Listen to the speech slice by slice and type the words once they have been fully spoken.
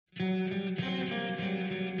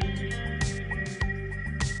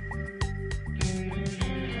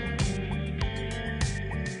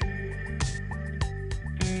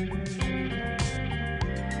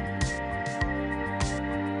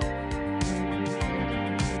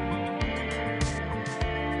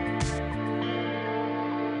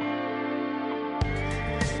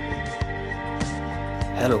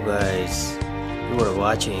Hello guys, you are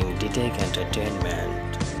watching DTech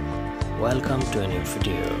Entertainment. Welcome to a new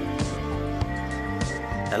video.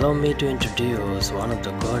 Allow me to introduce one of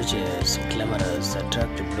the gorgeous, glamorous,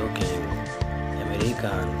 attractive looking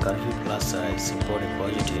American curvy plus size body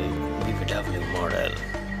positive BBW model.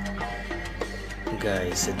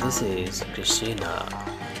 Guys, this is Christina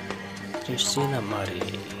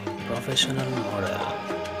Murray, professional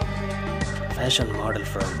model, fashion model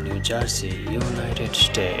from New Jersey, United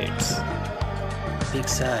States. Big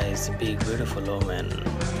size, big beautiful woman,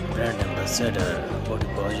 brand ambassador, body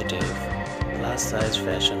positive, plus size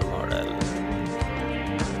fashion model.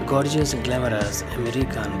 Gorgeous and glamorous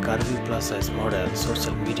American curvy plus size model,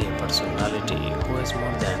 social media personality who has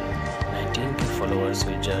more than 19k followers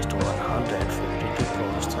with just 152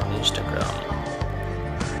 posts on Instagram.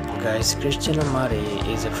 Guys, Christina Murray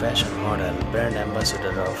is a fashion model, brand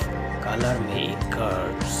ambassador of Color Me in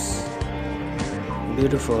Curves.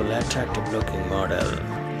 Beautiful, attractive looking model.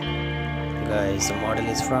 Guys, the model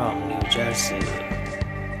is from New Jersey.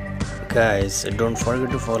 Guys, don't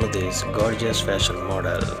forget to follow this gorgeous fashion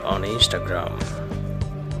model on Instagram.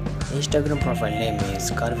 Instagram profile name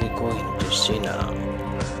is Curvy Queen Christina.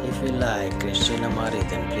 If you like Christina Murray,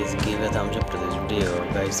 then please give a thumbs up to this video.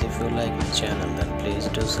 Guys, if you like my channel, then please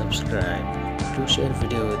do subscribe, do share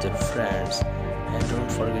video with your friends, and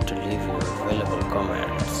don't forget to leave your valuable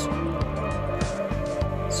comments.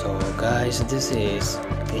 So guys, this is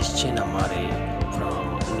Christina Murray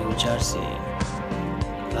from New Jersey.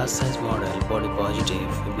 Plus size model, body positive,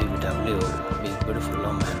 BBW, big beautiful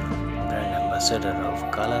woman, brand ambassador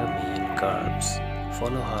of Color Me in Curves.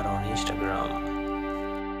 Follow her on Instagram.